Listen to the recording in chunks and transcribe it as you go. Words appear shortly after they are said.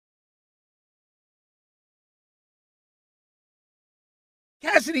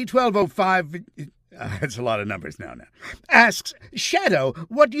Cassidy1205, that's a lot of numbers now, asks, Shadow,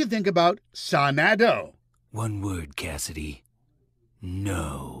 what do you think about Sanado? One word, Cassidy.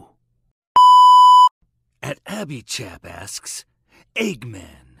 No. At Abby Chap asks,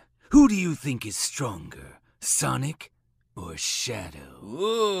 Eggman, who do you think is stronger, Sonic or Shadow?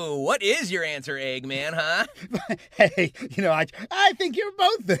 Ooh, what is your answer, Eggman, huh? Hey, I think you're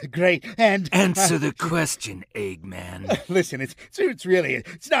both great, and... Answer the question, Eggman. Listen, it's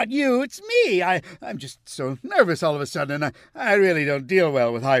not you, it's me. I'm just so nervous all of a sudden, and I really don't deal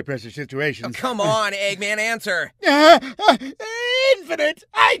well with high-pressure situations. Oh, come on, Eggman, answer. Infinite!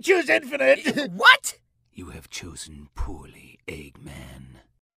 I choose infinite! What? You have chosen poorly, Eggman.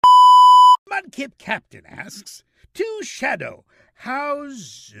 Mudkip Captain asks, to Shadow,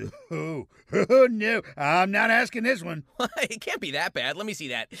 how's... Oh, no, I'm not asking this one. It can't be that bad. Let me see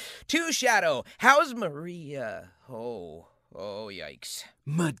that. To Shadow, how's Maria? Oh, yikes.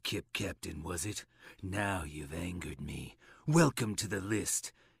 Mudkip Captain, was it? Now you've angered me. Welcome to the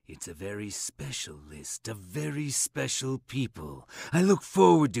list. It's a very special list of very special people. I look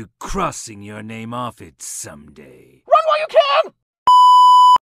forward to crossing your name off it someday. Run while you can!